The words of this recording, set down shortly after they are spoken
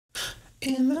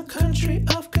In the country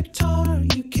of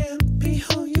Qatar, you can't be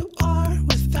who you are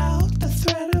without the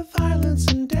threat of violence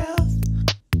and death.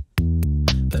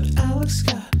 But Alex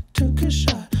Scott took a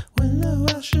shot when the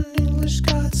Welsh and English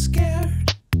got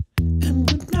scared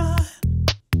and would not.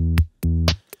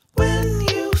 When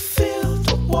you feel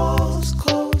the walls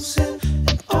closing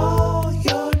and all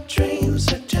your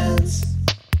dreams are tense,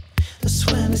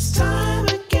 that's when it's time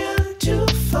again to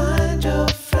find a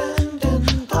friend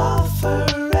and offer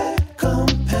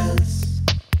recompense.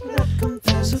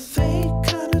 There's a fake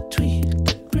kind of tweet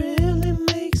that really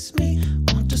makes me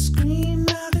want to scream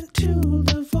out into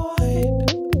the void.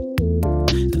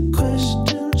 The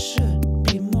question should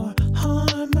be more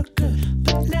harm or good,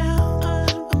 but now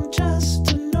I'm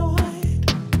just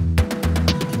annoyed.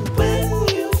 And when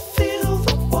you feel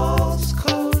the walls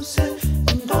closing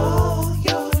and all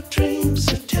your dreams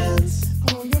are tense,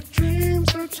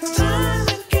 it's time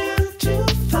again to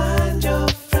find your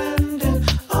friend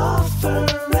and offer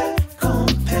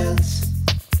recompense.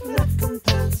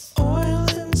 Oil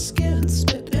and skin,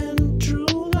 spit and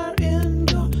drool are in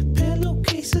your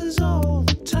pillowcases all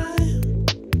the time.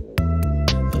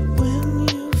 But when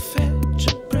you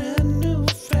fetch a brand new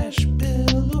fresh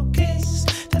pillowcase,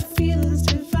 that feeling's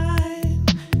divine.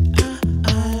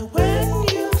 When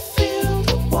you feel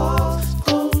the walls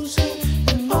closing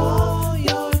and all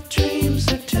your dreams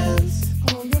are tense,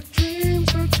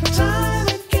 time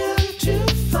again to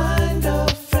find a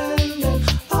friend and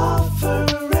offer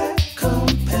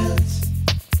recompense.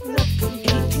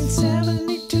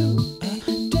 1872, a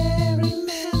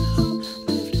dairyman who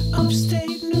lived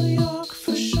upstate New York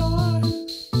for sure.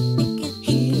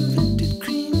 He invented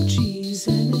cream cheese,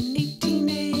 and in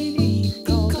 1880 he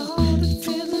called it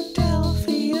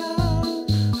Philadelphia.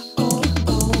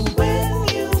 When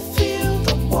you feel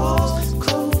the walls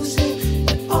closing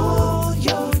and all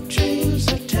your dreams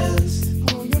are tense,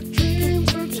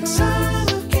 time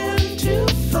again to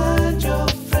find your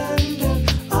friend and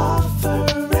offer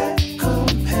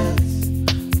recompense.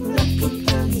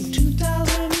 In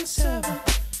 2007,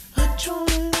 I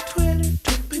joined Twitter.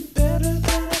 Took me better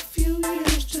than a few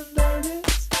years to learn it.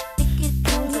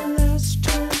 For the last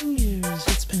 10 years,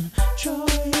 it's been joy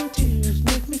and tears.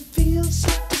 Make me feel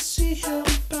sick to see him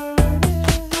burning.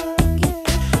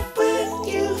 When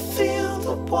you feel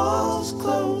the walls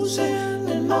closing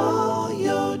and all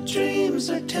your dreams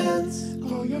are tense,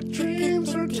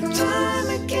 time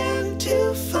again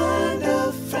to find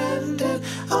a